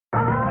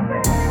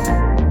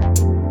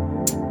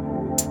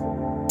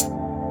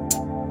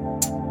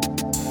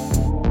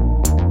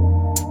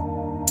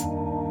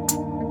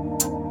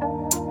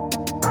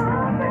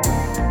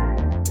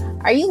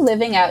Are you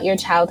living out your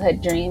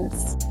childhood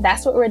dreams?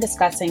 That's what we're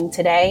discussing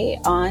today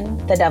on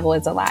The Devil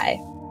is a Lie.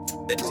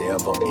 The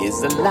devil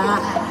is a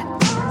lie.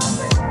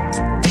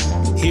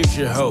 Here's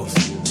your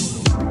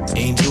host,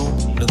 Angel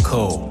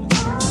Nicole.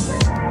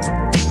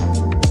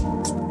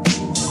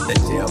 The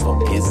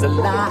devil is a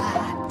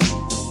lie.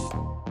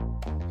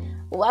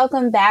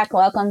 Welcome back.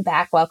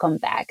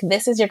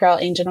 This is your girl,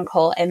 Angel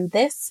Nicole, and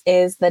this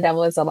is The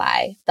Devil is a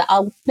Lie, the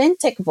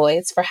authentic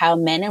voice for how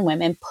men and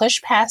women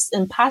push past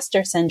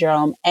imposter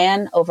syndrome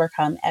and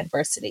overcome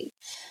adversity.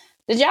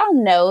 Did y'all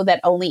know that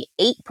only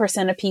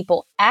 8% of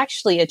people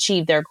actually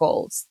achieve their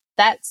goals?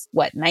 That's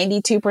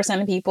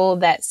 92% of people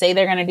that say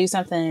they're going to do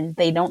something and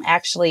they don't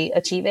actually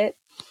achieve it.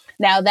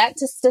 Now, that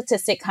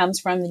statistic comes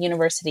from the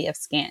University of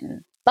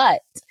Scranton,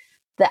 but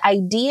the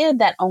idea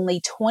that only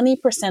 20%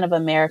 of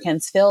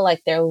Americans feel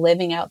like they're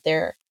living out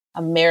their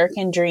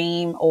American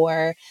dream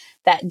or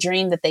that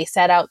dream that they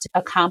set out to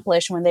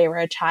accomplish when they were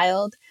a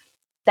child,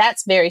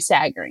 that's very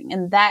staggering.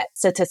 And that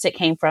statistic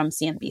came from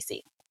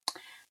CNBC.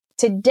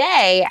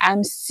 Today,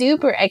 I'm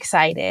super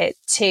excited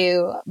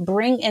to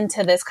bring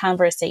into this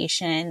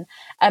conversation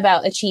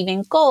about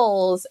achieving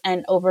goals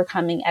and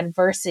overcoming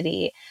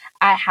adversity.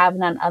 I have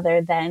none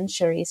other than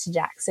Charrisse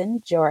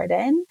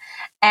Jackson-Jordan.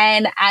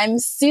 And I'm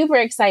super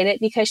excited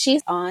because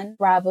she's on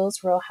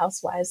Bravo's Real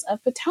Housewives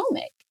of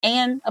Potomac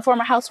and a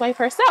former housewife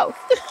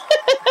herself.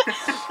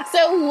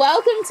 So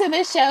welcome to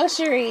the show,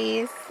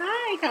 Charrisse.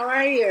 Hi, how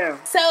are you?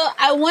 So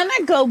I want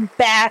to go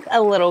back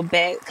a little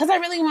bit because I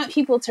really want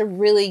people to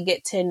really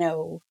get to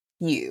know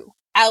you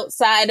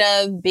outside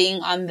of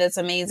being on this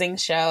amazing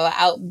show,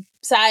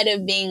 outside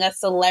of being a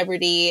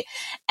celebrity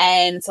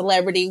and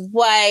celebrity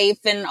wife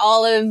and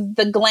all of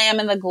the glam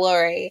and the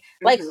glory.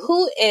 Mm-hmm. Like,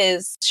 who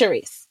is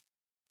Charrisse?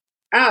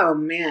 Oh,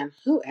 man,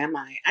 who am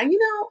I?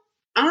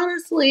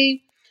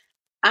 Honestly,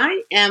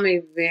 I am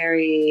a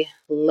very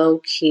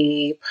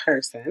low-key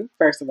person.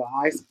 First of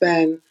all, I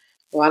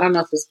don't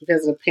know if it's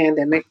because of the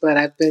pandemic, but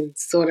I've been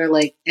sort of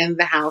like in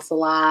the house a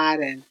lot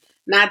and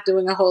not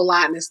doing a whole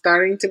lot. And it's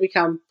starting to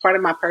become part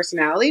of my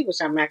personality, which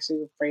I'm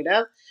actually afraid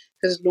of.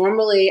 Because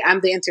normally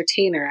I'm the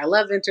entertainer. I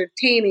love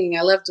entertaining.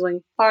 I love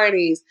doing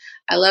parties.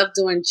 I love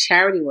doing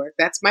charity work.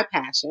 That's my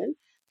passion,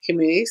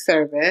 community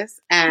service.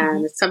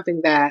 And It's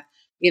something that,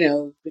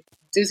 due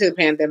to the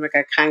pandemic,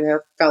 I kind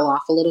of fell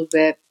off a little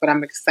bit, but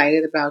I'm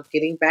excited about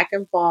getting back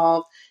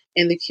involved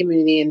in the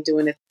community and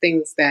doing the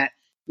things that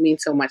mean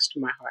so much to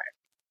my heart.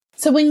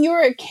 So when you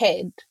were a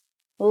kid,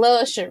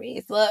 little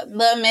Charrisse,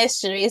 little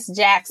Miss Charrisse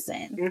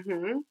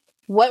Jackson,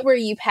 what were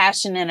you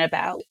passionate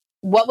about?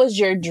 What was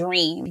your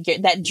dream,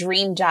 that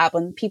dream job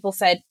when people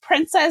said,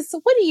 Princess,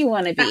 what do you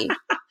want to be?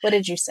 What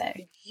did you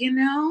say?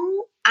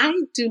 I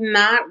do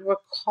not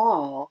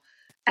recall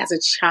as a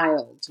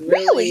child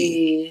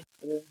really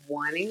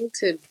wanting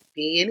to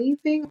be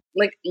anything.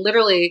 Like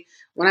literally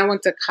when I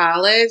went to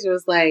college, it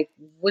was like,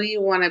 what do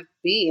you want to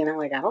be? And I'm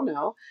like, I don't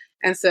know.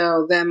 And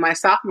so then my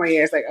sophomore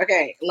year is like,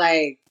 okay,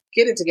 like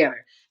get it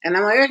together. And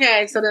I'm like,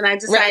 okay. So then I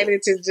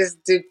decided to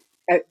just do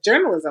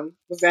journalism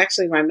was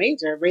actually my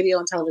major, radio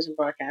and television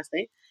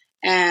broadcasting.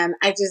 And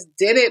I just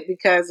did it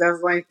because that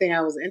was the only thing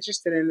I was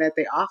interested in that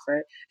they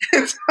offered.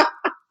 And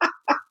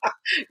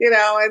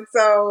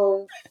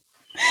so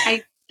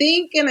I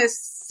think in a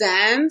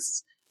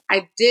sense,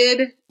 I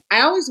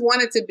always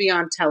wanted to be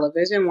on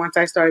television once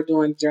I started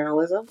doing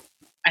journalism.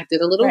 I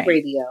did a little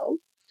radio.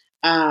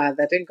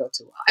 That didn't go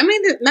too well. I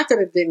mean, not that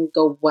it didn't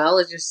go well.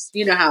 It's just,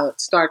 how it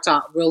starts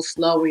out real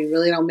slow when you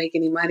really don't make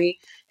any money.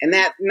 And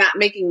that not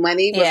making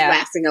money was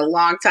lasting a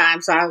long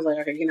time. So I was like,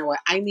 okay, you know what?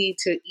 I need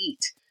to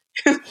eat.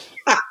 So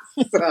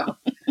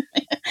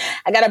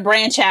I got to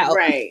branch out.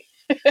 Right.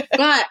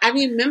 But I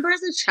remember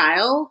as a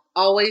child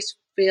always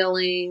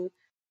feeling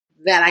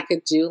that I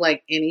could do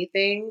like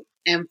anything.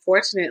 And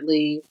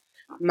fortunately,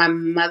 my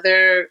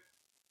mother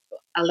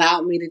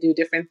allowed me to do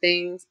different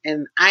things.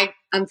 And I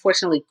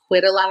unfortunately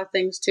quit a lot of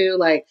things too.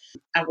 Like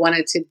I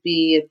wanted to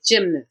be a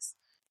gymnast.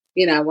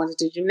 I wanted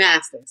to do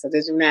gymnastics. I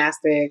did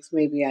gymnastics.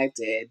 Maybe I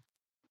did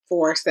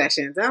 4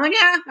 sessions. And I'm like,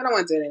 I don't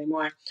want to do it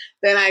anymore.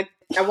 Then I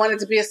wanted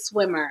to be a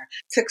swimmer.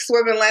 Took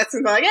swimming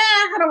lessons. I'm like,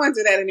 I don't want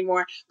to do that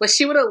anymore. But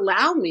she would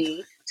allow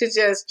me to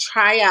just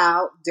try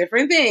out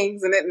different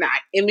things. And then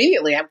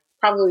immediately, I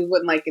probably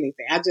wouldn't like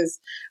anything.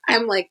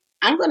 I'm like,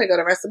 I'm going to go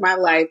the rest of my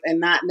life and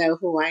not know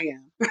who I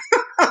am.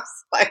 I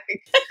was like...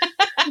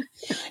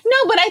 No,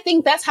 but I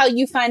think that's how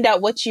you find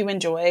out what you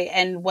enjoy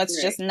and what's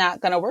just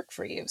not going to work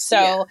for you.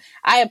 So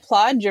I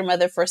applaud your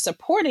mother for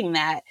supporting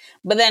that.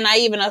 But then I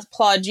even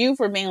applaud you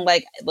for being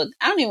like, look,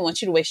 I don't even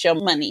want you to waste your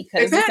money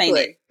because this ain't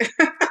it.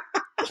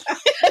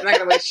 I'm not going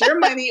to waste your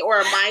money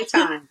or my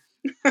time.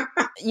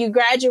 You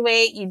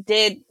graduate, you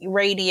did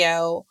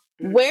radio.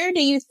 Where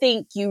do you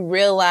think you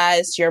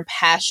realized your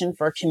passion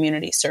for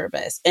community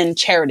service and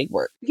charity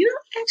work?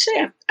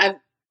 Actually, I've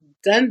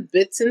done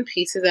bits and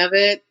pieces of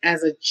it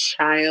as a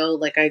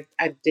child. Like I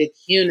did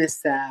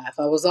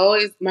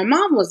UNICEF. My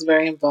mom was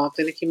very involved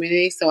in the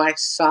community. So I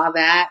saw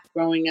that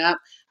growing up.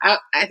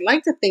 I'd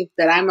like to think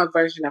that I'm a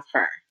version of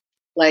her.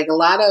 Like a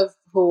lot of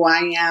who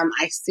I am,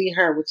 I see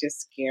her, which is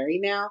scary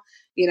now,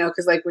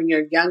 because like when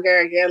you're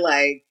younger, you're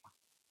like,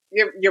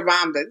 your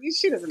mom does.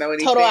 She doesn't know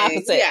anything. Total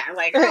opposite. Yeah,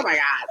 like, oh my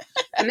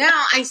God.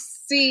 Now I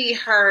see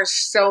her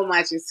so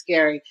much. It's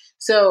scary.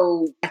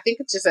 So I think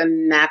it's just a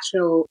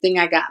natural thing.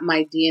 I got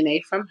my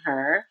DNA from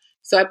her.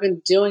 So I've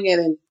been doing it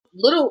in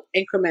little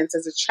increments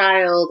as a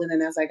child. And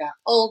then as I got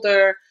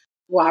older,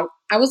 well,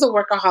 I was a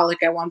workaholic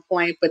at one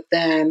point, but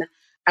then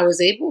I was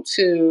able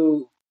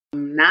to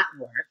not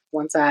work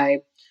once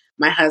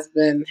my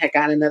husband had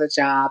got another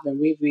job and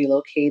we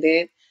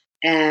relocated.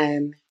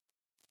 And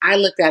I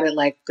looked at it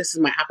like this is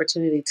my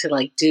opportunity to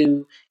like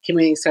do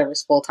community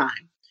service full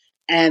time.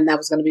 And that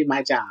was going to be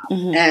my job.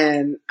 Mhm.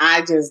 And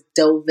I just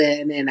dove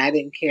in and I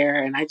didn't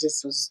care. And I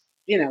just was,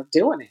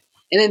 doing it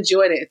and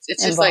enjoyed it.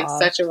 It's just like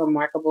such a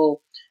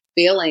remarkable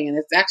feeling. And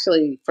it's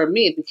actually, for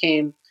me, it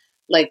became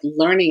like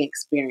learning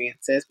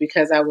experiences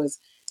because I was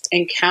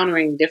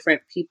encountering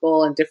different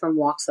people and different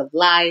walks of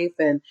life.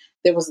 And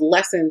there was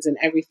lessons in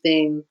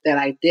everything that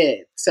I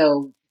did.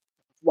 So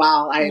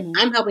while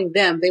I'm helping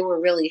them, they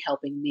were really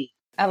helping me.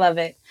 I love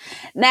it.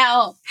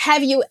 Now,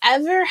 have you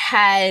ever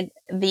had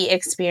the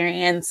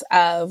experience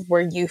of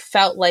where you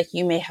felt like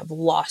you may have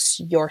lost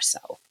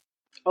yourself?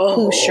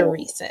 Who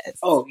Charrisse is?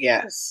 Oh,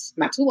 yes.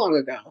 Not too long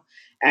ago,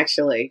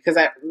 actually. Because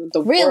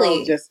the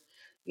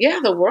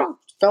world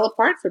fell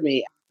apart for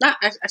me. I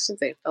shouldn't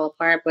say it fell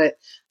apart, but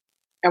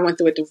I went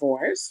through a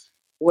divorce,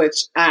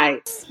 which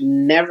I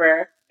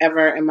never,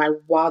 ever in my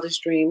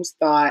wildest dreams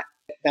thought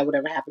that would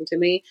ever happen to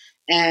me.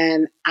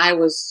 And I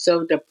was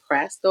so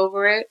depressed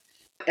over it.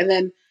 And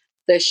then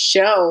the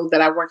show that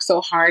I worked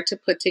so hard to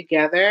put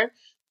together,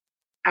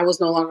 I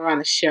was no longer on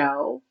a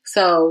show.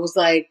 So it was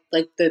like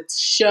the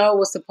show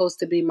was supposed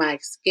to be my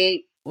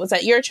escape. Was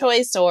that your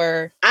choice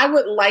or? I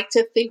would like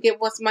to think it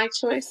was my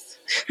choice,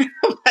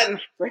 but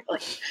not really.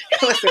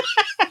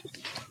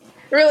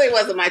 Really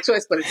wasn't my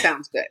choice, but it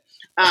sounds good.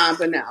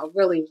 But no, it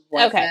really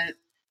wasn't. Okay.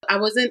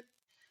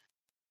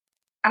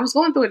 I was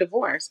going through a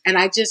divorce and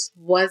I just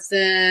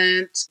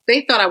wasn't,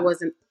 they thought I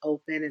wasn't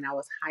open and I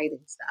was hiding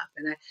stuff.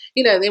 And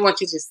they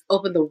want you to just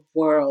open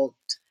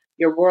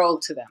your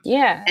world to them.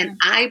 Yeah. And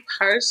I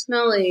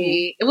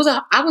personally,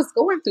 I was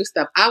going through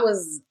stuff. I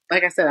was,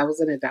 like I said, I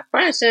was in a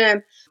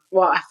depression.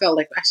 Well, I felt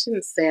like, I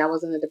shouldn't say I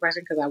was in a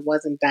depression because I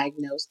wasn't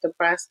diagnosed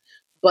depressed,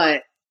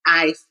 but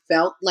I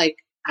felt like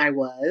I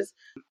was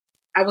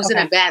in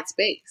a bad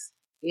space,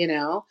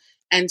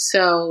 And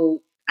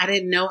so I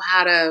didn't know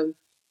how to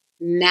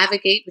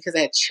navigate because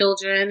I had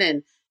children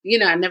and,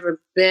 I've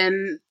never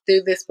been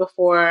through this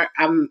before.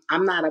 I'm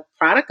not a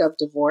product of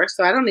divorce,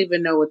 so I don't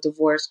even know what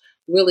divorce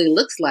really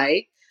looks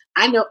like.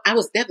 I know I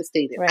was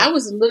devastated. Right. I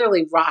was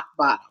literally rock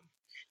bottom.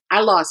 I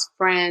lost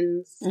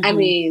friends. Mm-hmm. I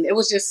mean, it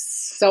was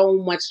just so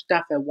much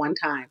stuff at one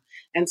time.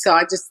 And so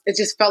it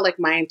just felt like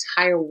my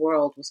entire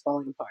world was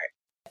falling apart.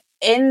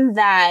 In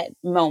that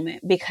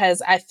moment,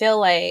 because I feel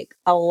like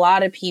a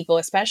lot of people,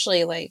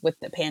 especially like with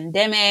the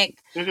pandemic,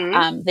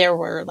 there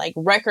were like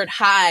record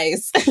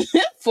highs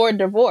for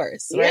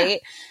divorce, right?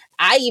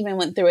 I even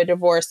went through a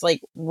divorce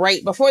like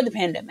right before the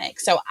pandemic.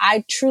 So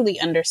I truly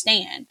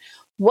understand.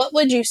 What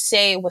would you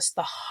say was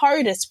the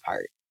hardest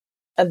part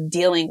of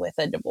dealing with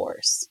a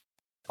divorce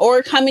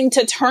or coming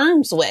to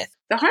terms with?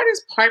 The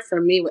hardest part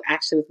for me was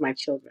actually with my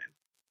children.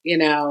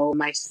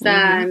 My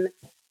son,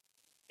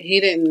 he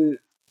didn't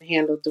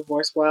handle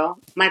divorce well.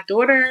 My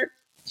daughter,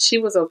 she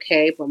was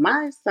okay, but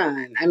my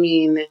son, I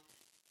mean,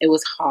 it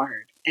was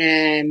hard.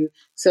 And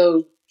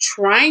so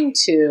trying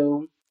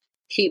to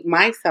keep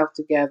myself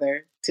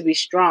together to be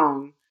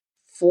strong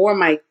for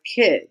my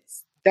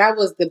kids, that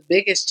was the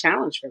biggest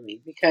challenge for me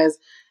because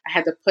I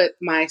had to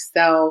put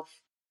myself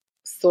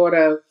sort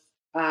of,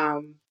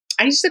 I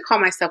used to call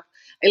myself,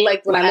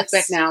 like when I look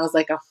back now, I was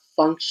like a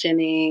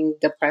functioning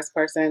depressed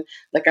person.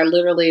 Like I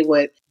literally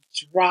would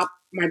drop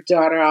my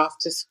daughter off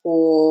to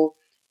school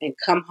and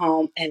come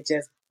home and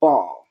just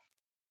bawl.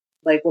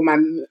 Like when my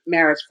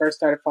marriage first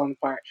started falling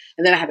apart.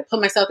 And then I had to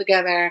put myself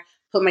together,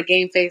 put my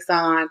game face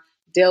on,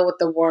 deal with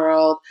the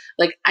world.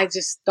 Like I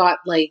just thought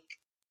like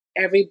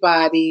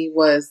everybody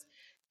was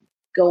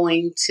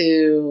going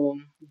to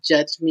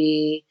judge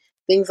me,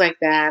 things like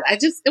that.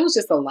 It was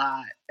just a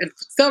lot. And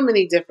so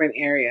many different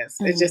areas.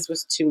 It just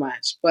was too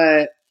much.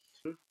 But,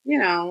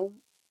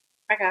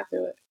 I got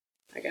through it.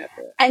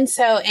 And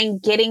so in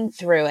getting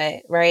through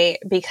it, right?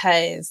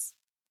 Because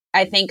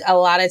I think a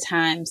lot of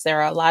times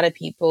there are a lot of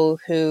people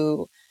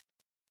who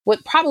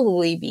would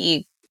probably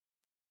be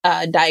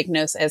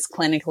diagnosed as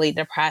clinically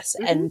depressed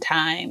in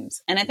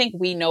times. And I think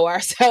we know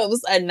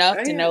ourselves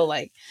enough to know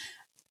like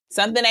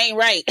something ain't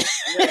right.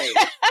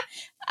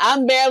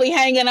 I'm barely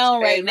hanging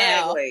on right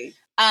now.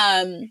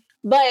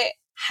 But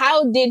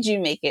how did you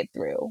make it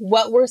through?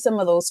 What were some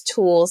of those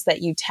tools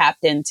that you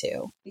tapped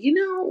into?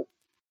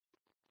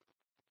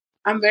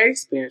 I'm very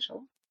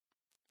spiritual.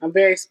 I'm a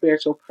very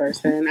spiritual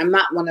person. I'm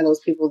not one of those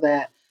people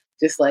that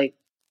just like,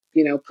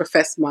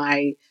 profess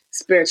my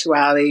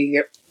spirituality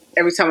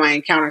every time I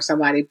encounter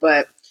somebody,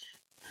 but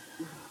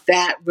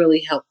that really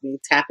helped me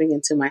tapping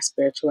into my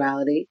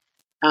spirituality.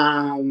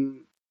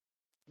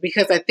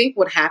 Because I think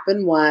what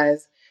happened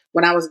was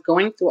when I was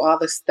going through all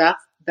the stuff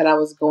that I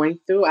was going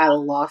through, I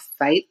lost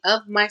sight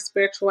of my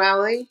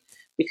spirituality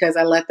because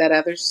I let that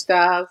other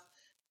stuff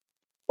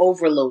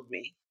overload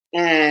me.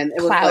 And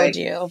it was Cloud like,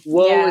 you.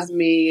 woe Yeah. is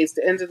me, it's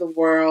the end of the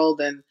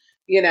world. And,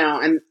 you know,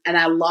 and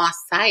I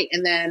lost sight.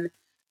 And then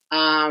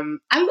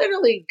I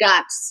literally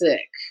got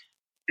sick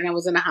and I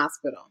was in a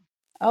hospital.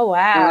 Oh,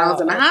 wow. And when I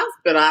was in the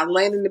hospital, I was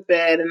laying in the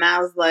bed and I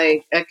was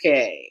like,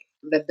 okay,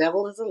 the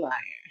devil is a liar.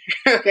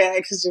 Okay,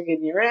 because you're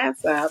getting your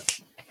ass up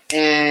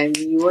and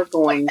you are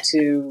going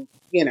to,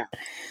 you know,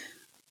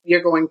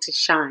 you're going to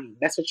shine.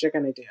 That's what you're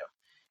going to do.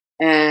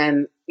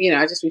 And, you know,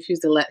 I just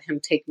refused to let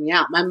him take me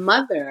out. My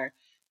mother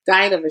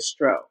died of a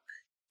stroke.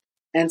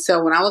 And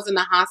so when I was in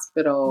the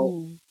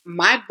hospital,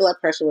 my blood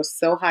pressure was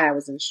so high, I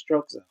was in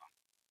stroke zone.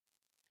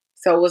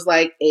 So it was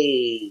like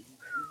a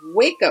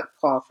wake up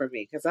call for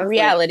me. Because I was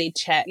reality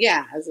check.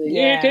 Yeah. I was like, you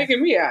ain't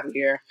taking me out of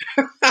here.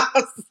 I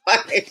was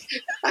like,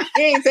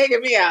 he ain't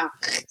taking me out.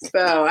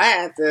 So I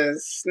had to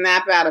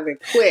snap out of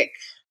it quick.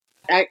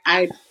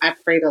 I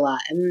prayed a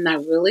lot. And then I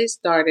really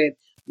started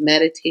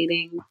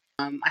meditating.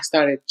 I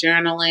started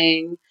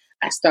journaling.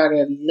 I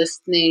started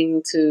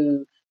listening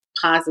to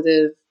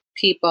positive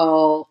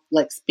people,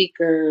 like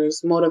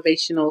speakers,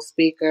 motivational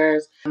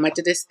speakers. I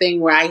did this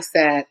thing where I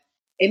said,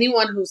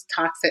 anyone who's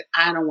toxic,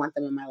 I don't want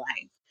them in my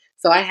life.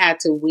 So I had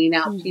to wean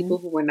out people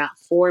who were not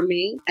for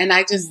me. And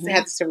I just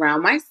had to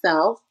surround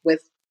myself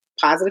with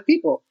positive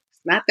people. It's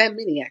not that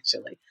many,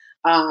 actually.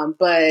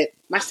 But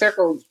my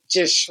circle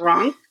just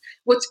shrunk,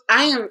 which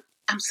I'm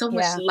so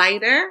much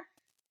lighter.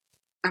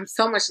 I'm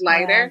so much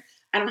lighter. Yeah.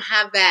 I don't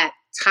have that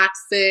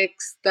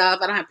toxic stuff.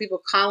 I don't have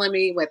people calling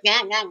me with,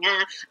 nah.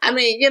 I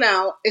mean, you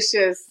know, it's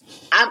just,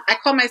 I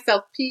call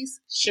myself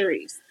Peace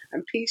Charrisse.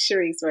 I'm Peace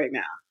Charrisse right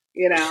now,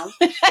 you know?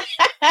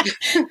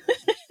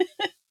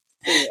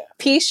 Yeah.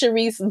 Peace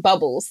Charrisse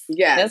Bubbles.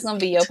 Yeah. That's going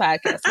to be your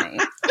podcast name.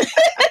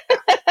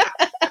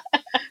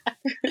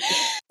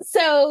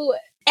 So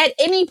at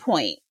any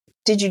point,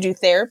 did you do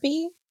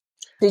therapy?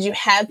 Did you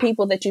have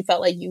people that you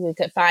felt like you could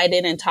confide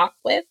in and talk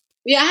with?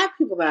 Yeah, I have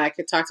people that I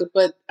could talk to,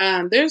 but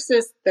there's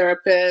this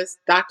therapist,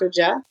 Dr.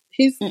 Jeff.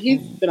 He's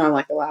been on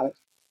like a lot of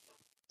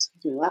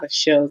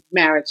shows,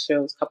 marriage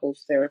shows,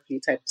 couples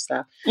therapy type of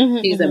stuff.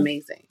 He's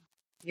amazing.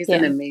 He's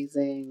an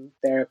amazing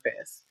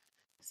therapist.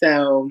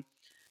 So,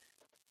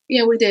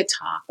 yeah, we did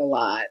talk a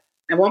lot.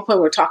 At one point,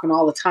 we were talking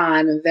all the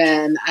time, and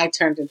then I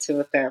turned into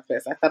a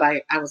therapist. I thought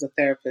I was a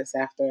therapist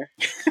after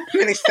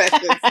many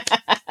sessions.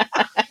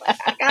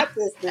 I got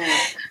this now.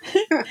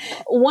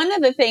 One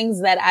of the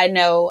things that I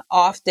know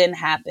often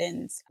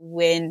happens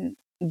when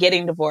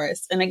getting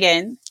divorced, and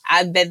again,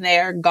 I've been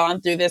there, gone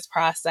through this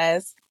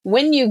process.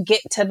 When you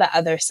get to the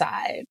other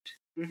side,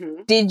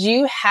 did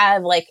you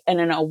have like an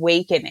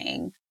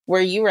awakening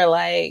where you were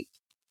like,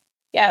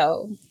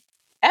 yo,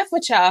 F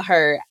what y'all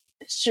heard,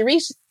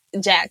 Charrisse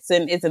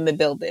Jackson is in the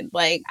building.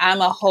 Like,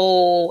 I'm a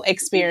whole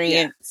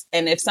experience. Yeah.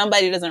 And if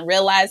somebody doesn't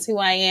realize who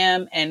I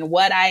am and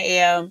what I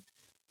am,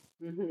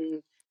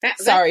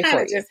 sorry for you.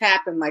 That just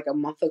happened like a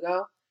month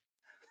ago.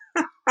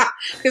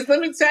 Because let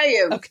me tell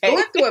you,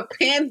 going through a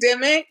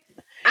pandemic,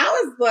 I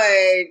was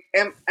like,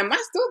 am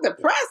I still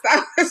depressed?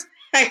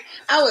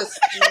 I was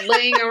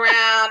laying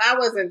around. I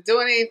wasn't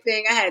doing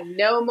anything. I had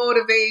no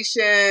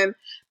motivation.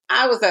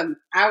 I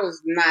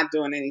was not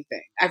doing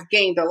anything. I've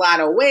gained a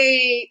lot of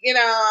weight. You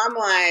know, I'm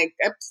like,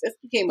 it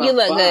became a You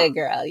look bum. good,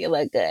 girl. You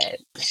look good.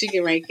 She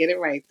can get it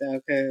right,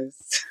 though,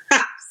 because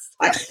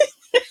I've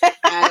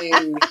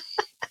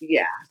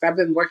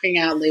been working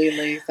out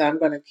lately, so I'm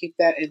going to keep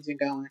that engine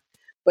going.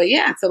 But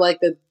yeah, so like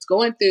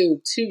going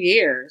through 2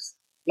 years,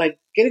 like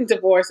getting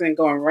divorced and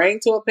going right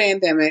into a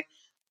pandemic,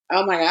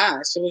 oh my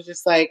gosh, it was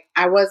just like,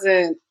 I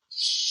wasn't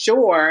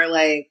sure,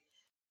 like,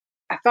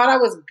 I thought I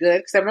was good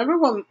because I remember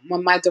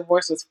when my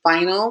divorce was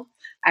final,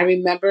 I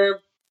remember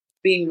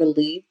being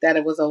relieved that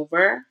it was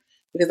over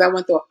because I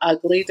went through an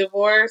ugly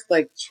divorce,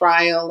 like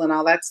trial and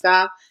all that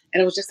stuff.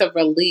 And it was just a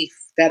relief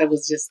that it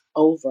was just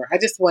over. I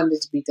just wanted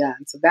it to be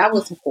done. So that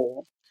was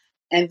cool.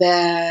 And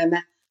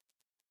then,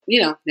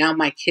 you know, now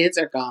my kids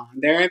are gone.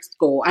 They're in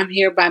school. I'm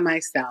here by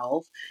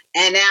myself.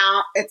 And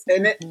now it's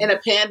in a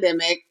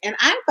pandemic. And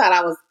I just thought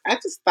I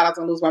was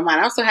going to lose my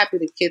mind. I was so happy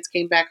the kids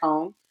came back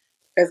home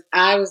because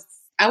I was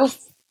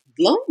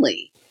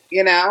lonely,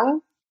 you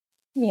know?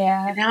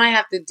 Yeah. And now I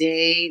have to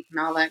date and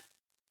all that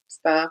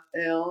stuff.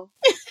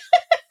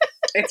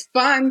 It's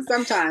fun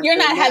sometimes. You're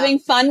not having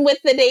fun with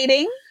the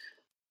dating?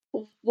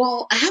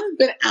 Well, I haven't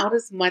been out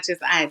as much as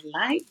I'd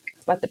like.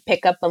 It's about to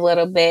pick up a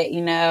little bit,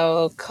 you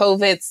know,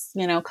 COVID's,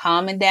 you know,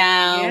 calming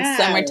down. Yes.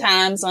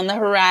 Summertime's on the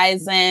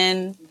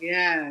horizon.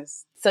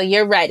 Yes. So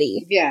you're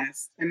ready.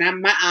 Yes. And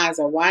my eyes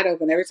are wide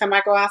open. Every time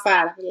I go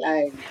outside, I be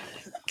like,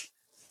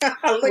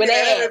 looking at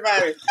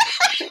everybody.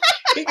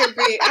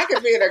 I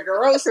could be in a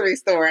grocery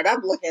store and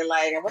I'm looking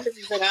like, I wonder if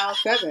he's in aisle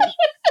 7.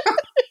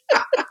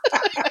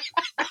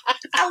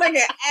 I look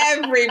at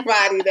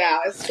everybody now.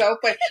 It's so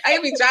funny. I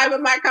can be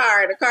driving my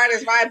car and the car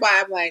is right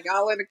by. I'm like,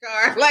 all in the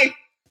car. Like,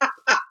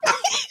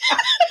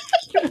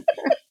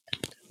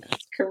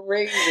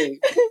 Crazy.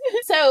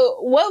 So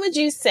what would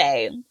you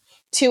say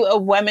to a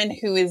woman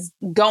who is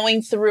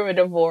going through a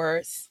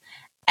divorce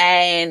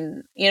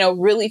and,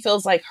 really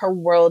feels like her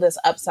world is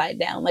upside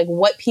down? Like,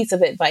 what piece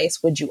of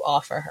advice would you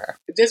offer her?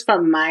 Just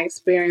from my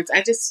experience,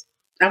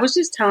 I was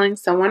just telling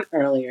someone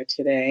earlier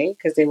today,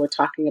 because they were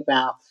talking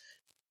about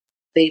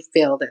they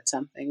failed at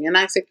something. And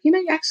I said,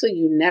 actually,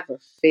 you never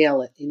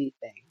fail at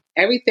anything.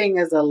 Everything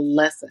is a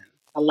lesson,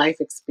 a life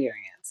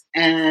experience.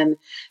 And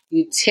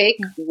you take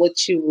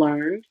what you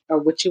learned or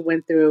what you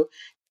went through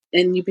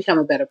and you become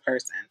a better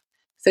person.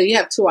 So you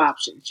have two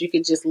options. You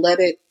can just let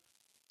it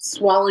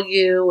swallow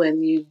you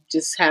and you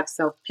just have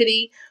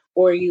self-pity,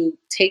 or you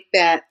take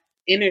that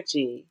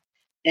energy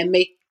and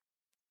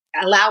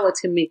allow it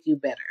to make you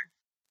better,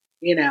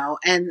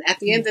 and at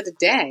the end of the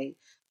day,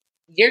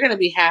 you're going to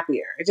be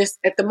happier. It just,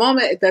 at the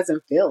moment, it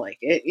doesn't feel like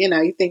it.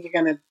 You think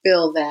you're going to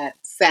feel that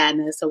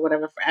sadness or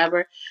whatever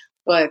forever.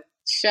 But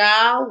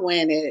child,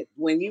 when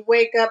you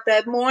wake up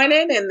that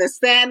morning and the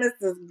sadness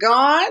is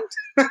gone,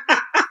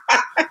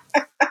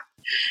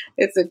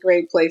 it's a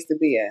great place to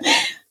be in.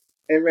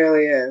 It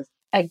really is.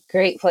 A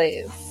great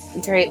place.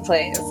 Great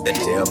place. The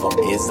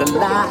devil is a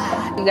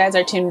lie. You guys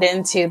are tuned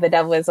into The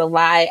Devil is a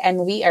Lie,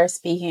 and we are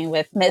speaking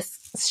with Miss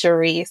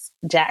Charrisse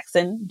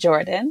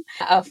Jackson-Jordan,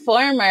 a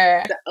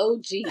former... The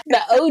OG.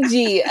 The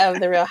OG of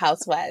the Real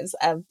Housewives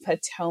of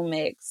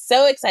Potomac.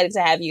 So excited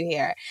to have you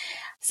here.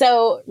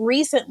 So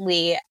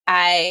recently,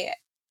 I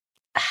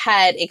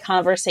had a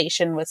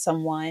conversation with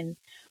someone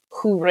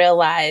who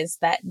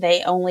realized that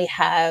they only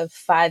have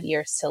 5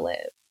 years to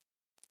live.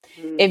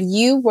 If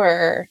you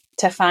were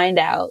to find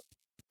out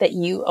that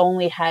you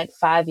only had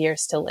 5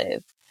 years to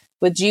live,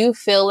 would you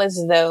feel as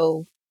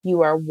though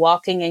you are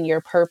walking in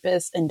your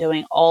purpose and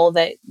doing all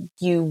that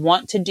you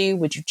want to do?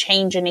 Would you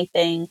change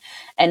anything?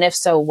 And if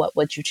so, what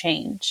would you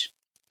change?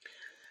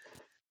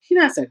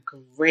 That's a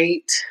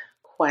great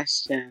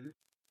question.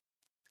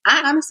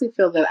 I honestly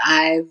feel that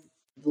I've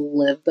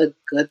lived a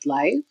good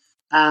life.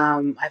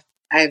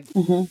 I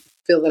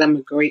feel that I'm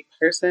a great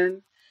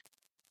person.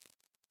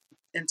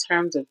 In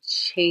terms of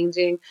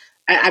changing,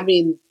 I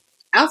mean,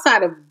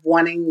 outside of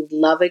wanting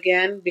love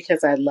again,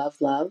 because I love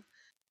love,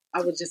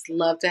 I would just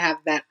love to have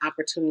that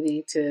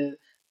opportunity to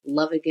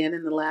love again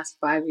in the last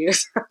 5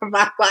 years of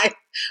my life.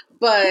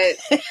 But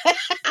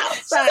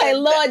outside say,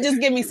 Lord, just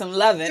give me some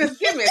loving. Just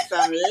give me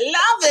some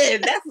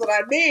loving. That's what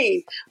I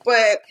need.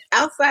 But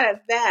outside of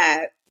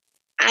that,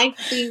 I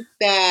think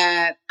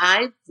that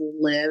I've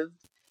lived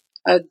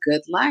a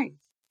good life.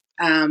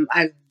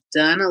 I've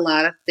done a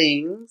lot of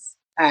things.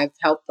 I've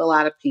helped a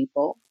lot of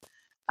people,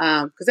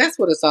 because that's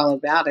what it's all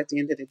about at the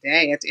end of the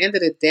day. At the end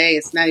of the day,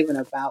 it's not even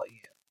about you.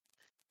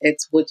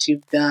 It's what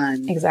you've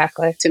done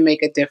exactly to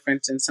make a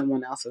difference in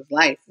someone else's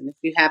life. And if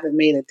you haven't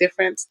made a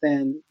difference,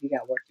 then you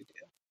got work to do.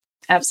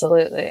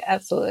 Absolutely.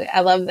 Absolutely.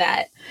 I love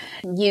that.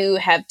 You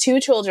have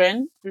 2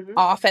 children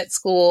off at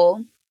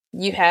school.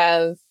 You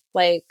have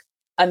like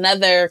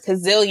another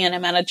gazillion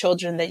amount of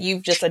children that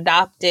you've just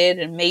adopted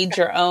and made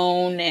your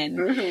own. And,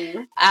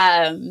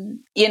 and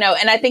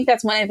I think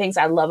that's one of the things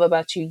I love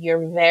about you.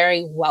 You're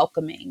very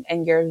welcoming,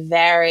 and you're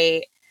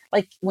very,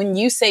 like, when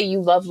you say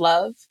you love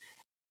love,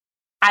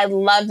 I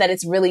love that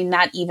it's really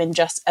not even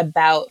just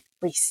about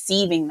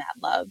receiving that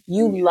love.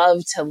 You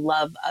love to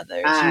love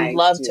others. You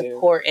love to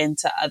pour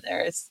into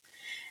others.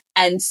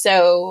 And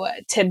so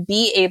to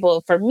be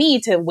able, for me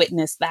to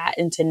witness that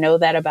and to know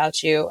that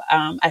about you,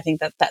 I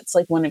think that that's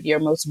like one of your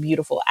most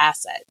beautiful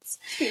assets.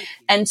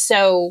 And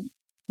so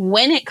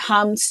when it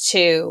comes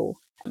to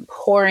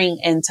pouring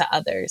into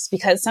others,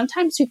 because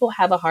sometimes people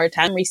have a hard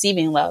time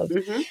receiving love.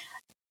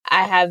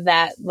 I have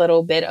that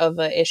little bit of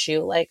an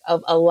issue, like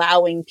of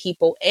allowing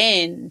people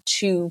in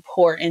to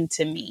pour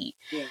into me.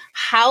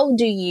 How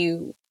do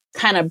you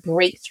kind of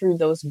break through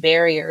those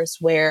barriers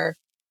where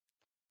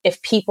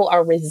if people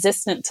are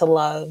resistant to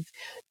love,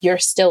 you're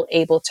still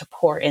able to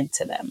pour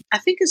into them? I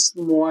think it's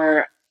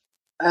more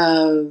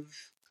of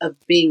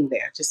being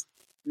there, just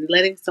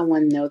letting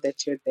someone know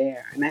that you're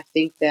there. And I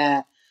think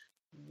that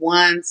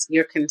once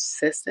you're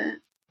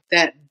consistent,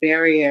 that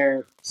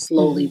barrier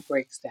slowly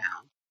breaks down.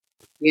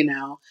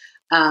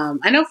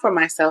 I know for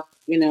myself,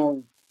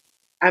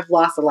 I've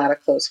lost a lot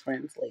of close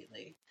friends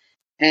lately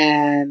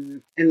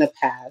and in the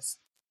past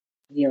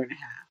year and a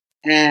half,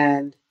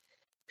 and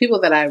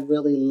people that I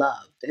really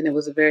loved. And it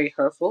was a very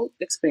hurtful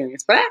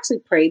experience, but I actually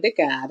prayed to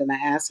God and I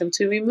asked him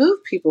to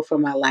remove people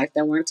from my life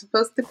that weren't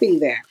supposed to be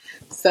there.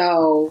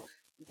 So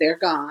they're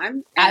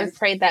gone. I've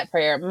prayed that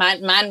prayer.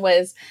 Mine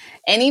was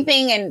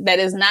anything that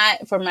is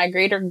not for my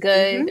greater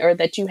good or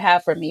that you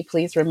have for me,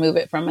 please remove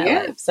it from my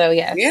life. So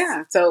yes.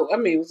 Yeah. So, I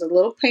mean, it was a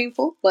little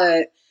painful,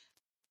 but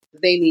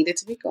they needed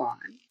to be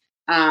gone.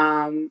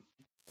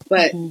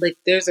 But like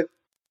there's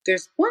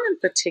one in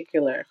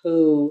particular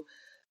who,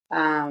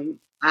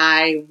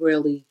 I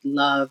really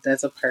loved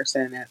as a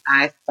person and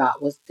I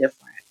thought was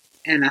different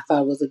and I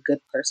thought was a good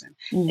person.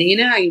 And you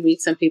know how you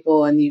meet some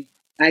people and you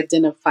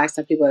identify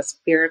some people as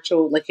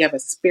spiritual, like you have a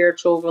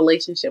spiritual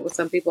relationship with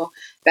some people.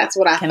 That's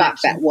what I thought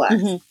that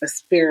was, a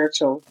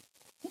spiritual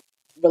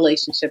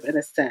relationship in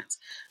a sense.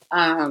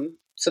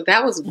 So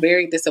that was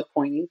very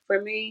disappointing for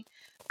me.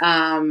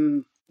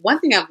 One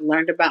thing I've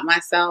learned about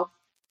myself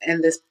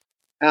in this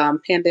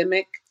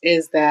pandemic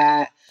is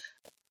that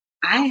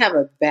I have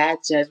a bad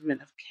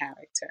judgment of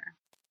character.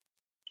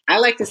 I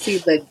like to see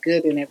the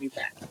good in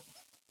everybody.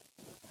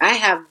 I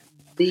have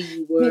the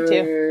Me too.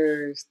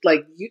 worst.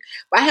 Like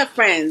I have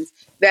friends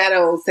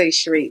that'll say,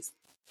 Charrisse,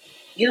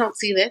 you don't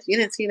see this, you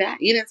didn't see that,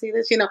 you didn't see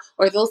this,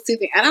 or they'll see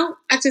things. I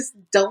just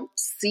don't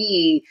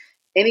see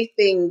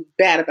anything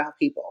bad about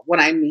people when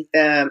I meet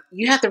them.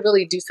 You have to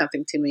really do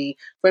something to me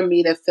for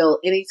me to feel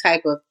any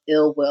type of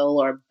ill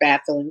will or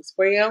bad feelings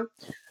for you.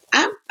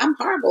 I'm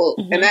horrible,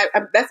 and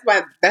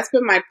that's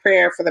been my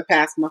prayer for the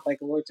past month. Like,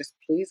 Lord, just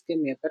please give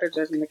me a better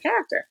judgment of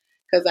character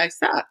because I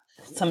suck.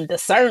 Some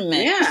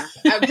discernment. Yeah,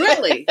 I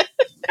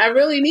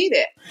really need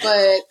it.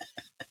 But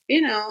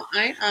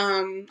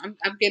I'm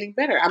getting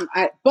better.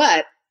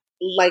 But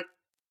like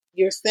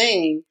you're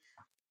saying,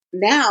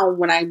 now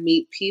when I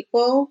meet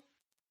people,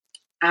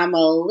 I'm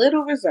a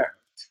little reserved.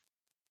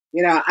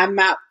 I'm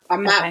not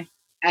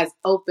as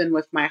open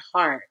with my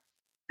heart.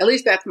 At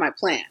least that's my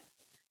plan.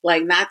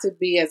 Like not to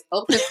be as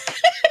open.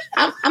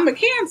 I'm a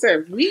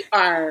Cancer. We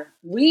love.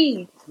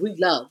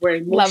 We're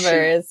emotional.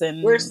 Lovers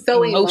and we're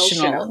so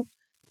emotional.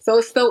 So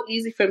it's so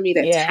easy for me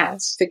to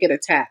get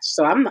attached.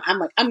 So I'm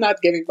like, I'm not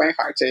giving my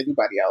heart to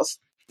anybody else.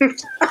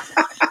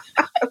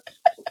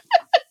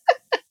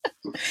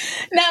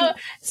 Now,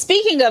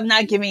 speaking of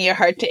not giving your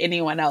heart to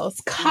anyone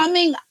else,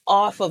 coming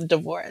off of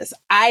divorce,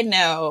 I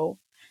know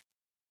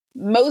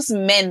most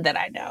men that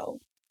I know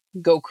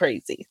go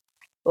crazy.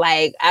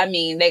 Like, I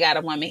mean, they got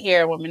a woman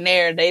here, a woman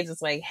there. They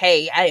just like,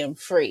 hey, I am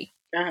free.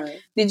 Uh-huh.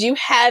 Did you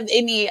have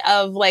any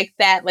of like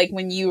that? Like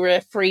when you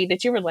were free,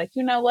 that you were like,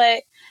 you know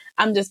what?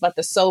 I'm just about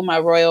to sow my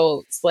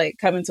royals, like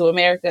coming to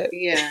America.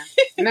 Yeah.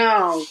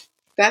 No,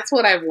 that's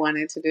what I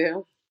wanted to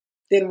do.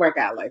 Didn't work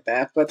out like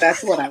that, but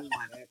that's what I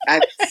wanted.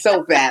 I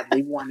so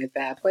badly wanted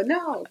that, but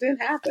no, it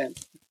didn't happen.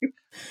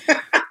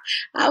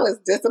 I was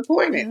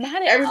disappointed.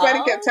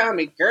 Everybody kept telling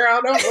me,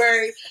 girl, don't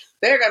worry.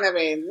 They're going to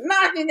be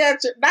knocking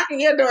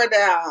your door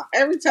down.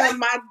 Every time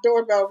my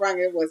doorbell rang,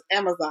 it was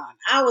Amazon.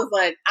 I was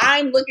like,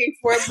 I'm looking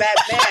for that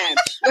man.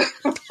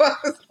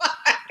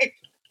 Like,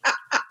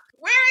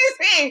 where is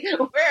he?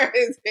 Where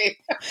is he?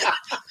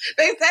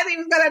 They said he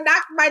was going to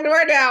knock my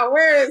door down.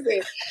 Where is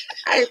he?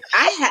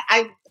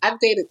 I've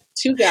dated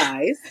 2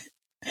 guys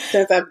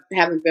since I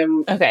haven't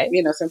been,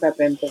 since I've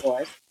been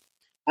divorced.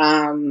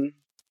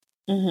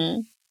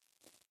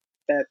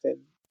 That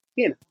didn't,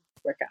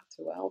 work out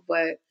too well,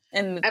 but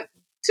and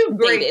 2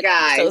 great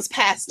guys. So it's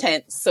past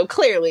tense. So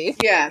clearly,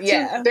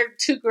 they're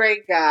 2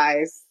 great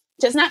guys.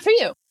 Just not for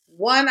you.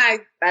 One, I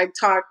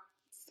talk.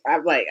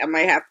 I'm like, I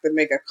might have to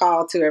make a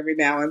call to every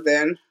now and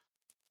then,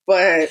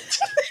 but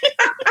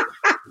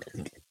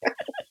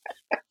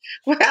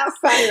but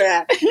outside of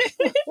that,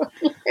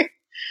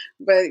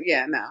 but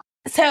yeah, no.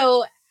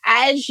 So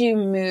as you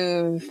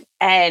move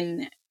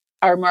and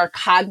are more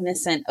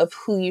cognizant of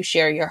who you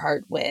share your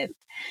heart with,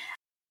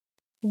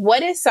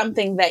 what is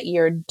something that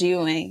you're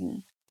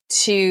doing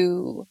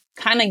to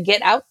kind of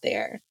get out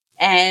there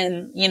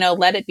and,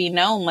 let it be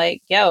known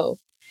like, yo,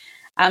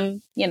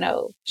 I'm,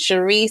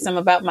 Charrisse, I'm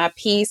about my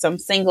peace. I'm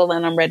single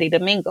and I'm ready to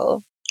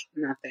mingle.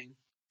 Nothing.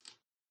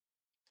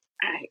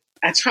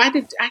 I tried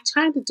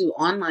to do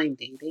online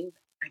dating.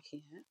 I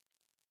can't.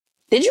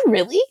 Did you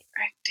really?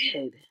 I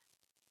did.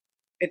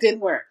 It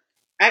didn't work.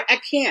 I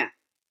can't.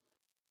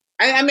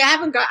 I've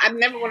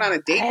never went on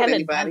a date with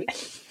anybody.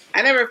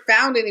 I never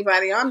found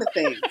anybody on the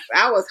thing.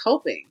 I was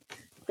hoping,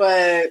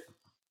 but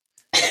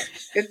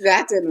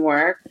that didn't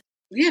work.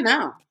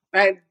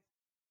 I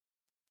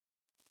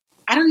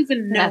don't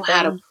even know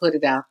how to put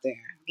it out there.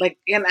 Like,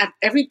 and how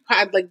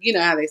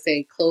they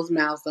say closed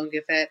mouths don't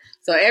get fed.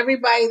 So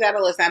everybody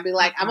that'll listen, I'd be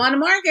like, I'm on the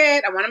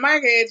market.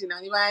 You know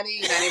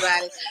anybody?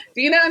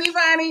 Do you know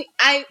anybody?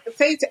 I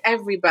say to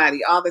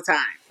everybody all the time.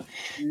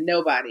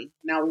 Nobody.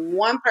 Not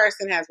one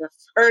person has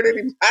referred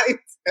anybody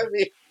to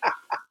me.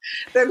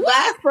 The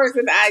last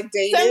person I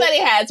dated. Somebody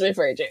has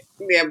referred you.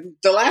 Yeah.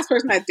 The last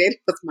person I dated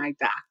was my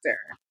doctor.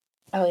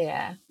 Oh,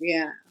 yeah.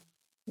 Yeah.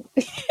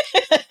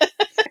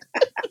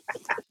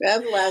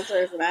 That's the last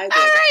person I dated.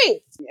 All right.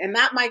 And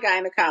not my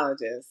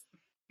gynecologist.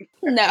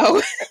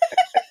 No.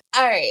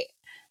 All right.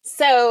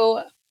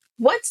 So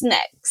what's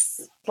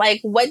next?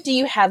 Like, what do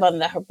you have on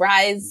the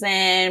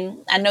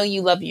horizon? I know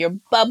you love your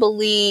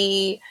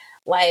bubbly.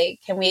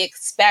 Like, can we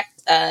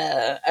expect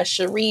a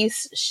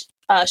Charrisse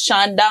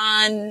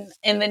Jackson-Jordan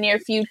in the near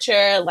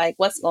future? Like,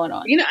 what's going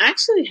on? I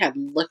actually had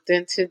looked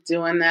into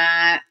doing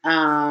that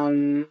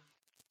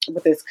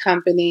with this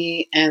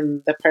company,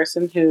 and the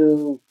person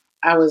who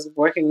I was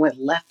working with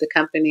left the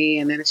company,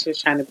 and then she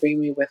was trying to bring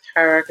me with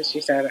her because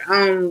she started her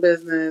own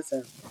business,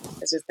 and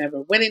it just never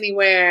went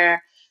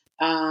anywhere.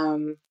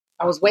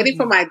 I was waiting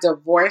for my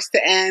divorce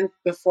to end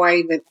before I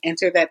even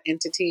entered that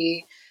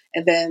entity,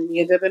 and then we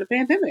ended up in a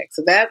pandemic.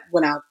 So that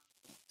went out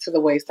to the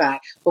wayside.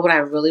 But what I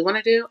really want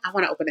to do, I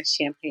want to open a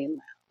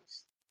champagne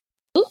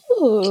lounge.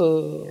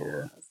 Ooh.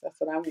 Yes, that's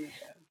what I want to do.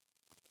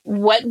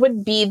 what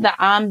would be the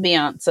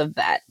ambiance of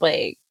that?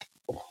 Like,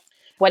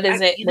 what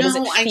is it? What does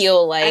it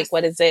feel like?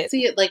 What is it?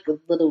 See it like a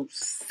little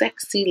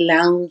sexy,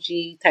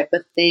 loungy type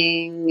of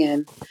thing,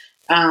 and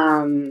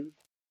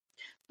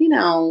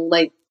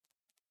like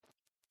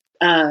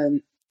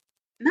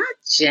not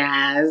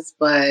jazz,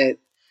 but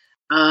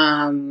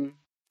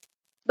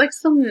like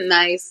some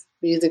nice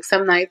music.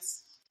 Some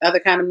nights, other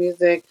kind of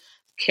music,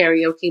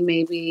 karaoke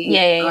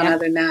maybe on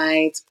other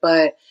nights.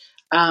 But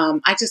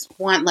I just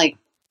want like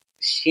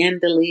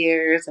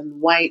chandeliers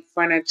and white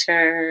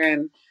furniture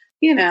and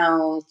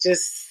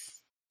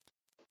just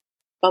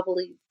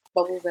bubbles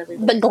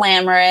everywhere. The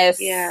glamorous,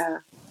 yeah,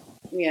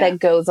 that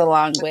goes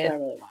along That's what I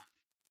really want.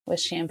 with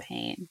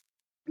champagne.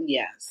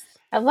 Yes,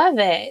 I love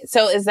it.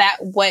 So, is that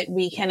what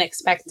we can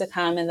expect to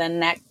come in the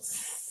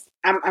next?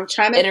 I'm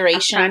trying to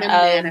iteration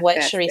of what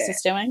Charrisse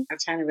is doing. I'm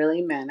trying to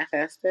really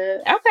manifest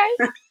it.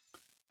 Okay.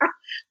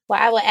 Well,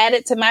 I will add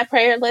it to my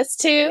prayer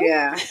list too.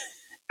 Yeah,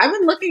 I've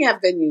been looking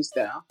at venues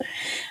though.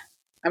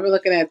 I've been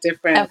looking at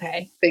different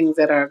things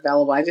that are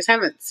available. I just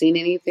haven't seen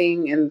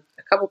anything in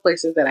a couple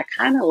places that I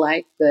kind of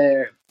like.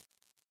 They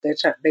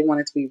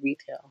want it to be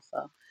retail,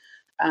 so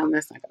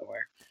that's not going to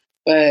work.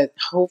 But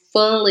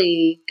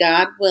hopefully,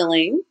 God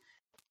willing,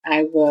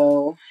 I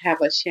will have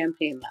a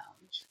champagne lounge.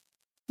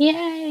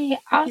 Yay!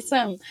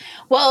 Awesome.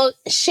 Well,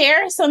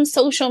 share some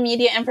social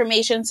media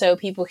information so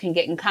people can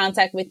get in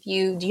contact with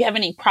you. Do you have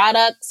any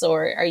products,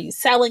 or are you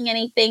selling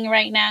anything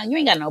right now? You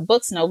ain't got no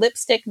books, no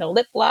lipstick, no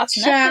lip gloss,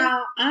 nothing.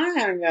 Child, I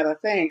haven't got a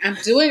thing. I'm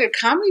doing a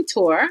comedy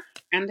tour,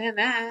 and then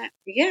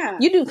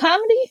You do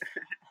comedy?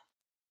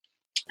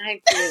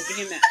 I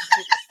do,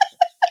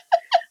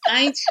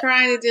 I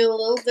try to do a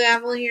little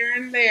dabble here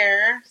and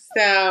there.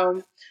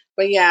 So,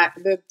 but yeah,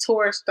 the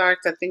tour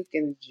starts, I think,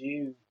 in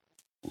June.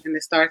 And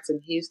it starts in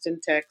Houston,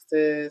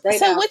 Texas.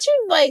 Right now. What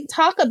you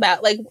talk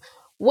about? Like,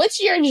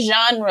 what's your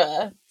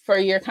genre for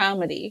your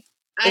comedy?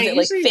 Is it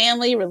like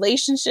family,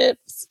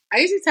 relationships? I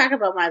usually talk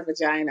about my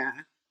vagina.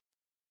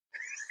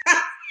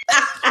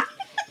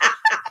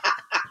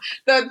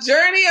 The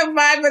journey of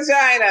my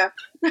vagina.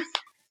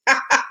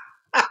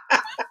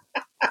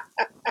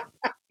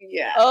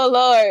 Yeah. Oh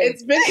Lord.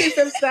 It's been through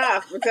some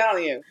stuff, I'm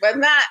telling you. But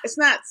it's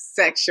not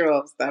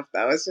sexual stuff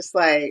though. It's just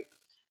like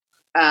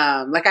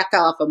I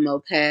fell off a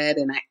moped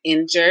and I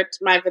injured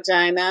my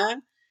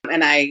vagina,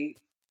 and I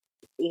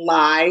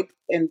lied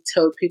and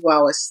told people I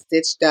was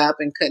stitched up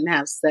and couldn't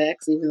have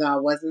sex even though I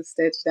wasn't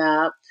stitched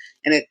up.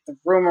 And the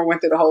rumor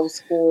went through the whole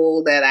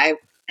school that I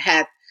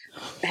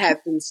had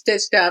been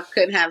stitched up,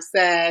 couldn't have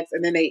sex,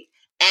 and then they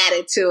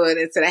added to it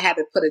and said I had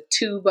to put a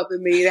tube up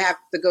in me to have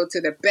to go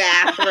to the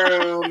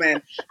bathroom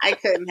and I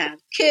couldn't have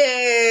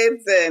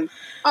kids, and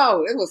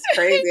it was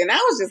crazy. And I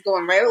was just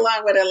going right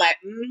along with it like,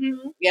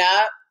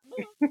 yeah.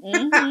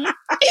 Mm-hmm.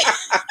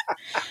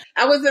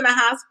 I was in a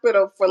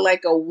hospital for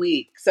like a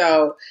week,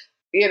 so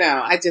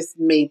I just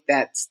made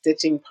that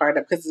stitching part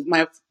up because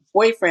my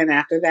boyfriend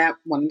after that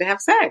wanted to have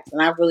sex,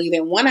 and I really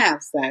didn't want to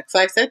have sex. So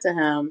I said to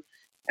him,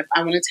 "If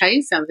I want to tell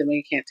you something, but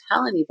you can't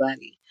tell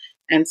anybody."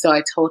 And so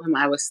I told him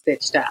I was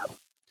stitched up.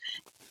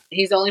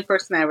 He's the only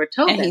person I ever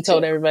told. And he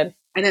told everybody,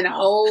 and then the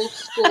whole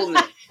school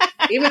knew.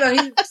 Even though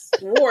he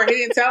swore he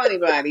didn't tell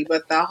anybody,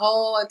 but the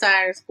whole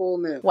entire school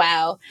knew.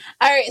 Wow.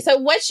 All right. So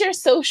what's your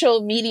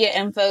social media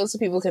info so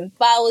people can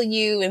follow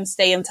you and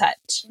stay in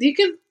touch? You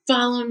can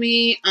follow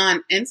me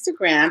on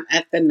Instagram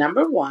at the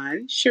number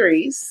 1,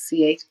 Charrisse,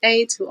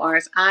 CHA, 2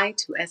 R's I,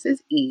 2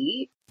 S's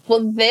E.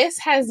 Well, this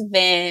has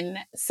been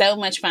so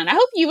much fun. I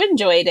hope you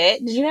enjoyed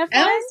it. Did you have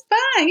fun? It was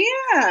fun.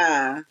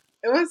 Yeah.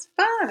 It was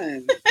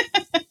fun.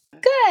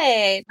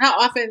 Good. How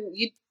often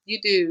you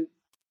do?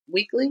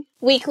 Weekly?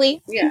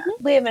 Yeah.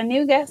 Mm-hmm. We have a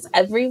new guest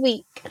every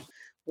week.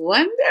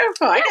 Wonderful.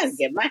 Yes. I gotta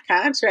get my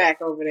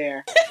contract over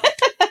there.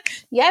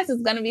 Yes,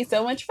 it's going to be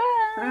so much fun.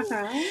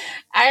 Uh-huh.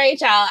 All right,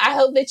 y'all. I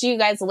hope that you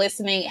guys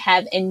listening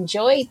have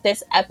enjoyed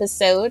this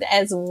episode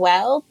as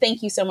well.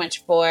 Thank you so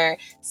much for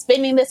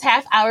spending this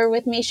half hour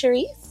with me,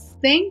 Charrisse.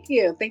 Thank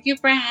you. Thank you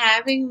for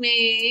having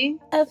me.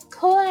 Of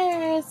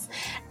course.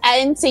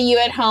 And to you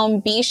at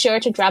home, be sure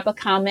to drop a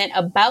comment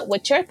about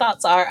what your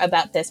thoughts are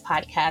about this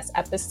podcast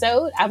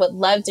episode. I would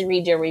love to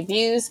read your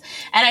reviews.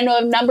 And I know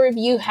a number of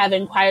you have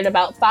inquired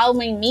about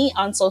following me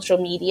on social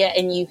media,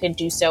 and you can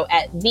do so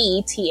at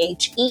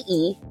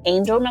THEE,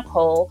 Angel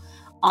Nicole,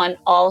 on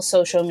all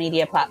social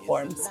media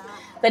platforms.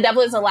 The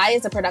Devil is a Lie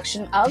is a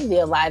production of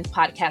the Alive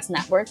Podcast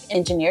Network,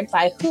 engineered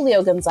by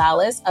Julio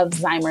Gonzalez of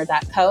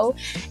Zymer.co,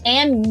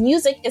 and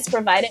music is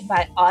provided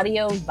by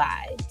Audio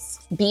Vibes.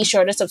 Be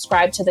sure to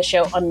subscribe to the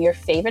show on your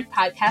favorite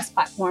podcast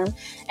platform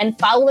and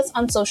follow us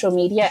on social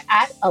media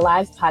at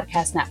Alive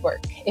Podcast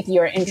Network. If you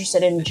are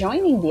interested in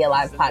joining the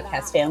Alive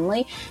Podcast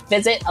family,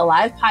 visit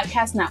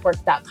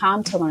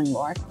AlivePodcastNetwork.com to learn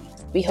more.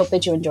 We hope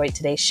that you enjoyed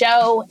today's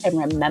show, and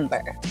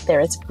remember, there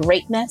is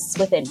greatness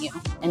within you.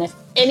 And if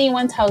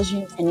anyone tells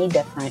you any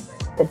different,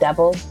 the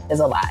devil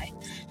is a lie.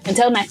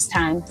 Until next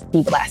time,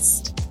 be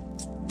blessed.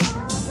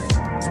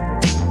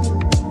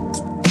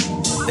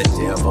 The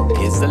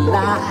devil is a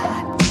lie.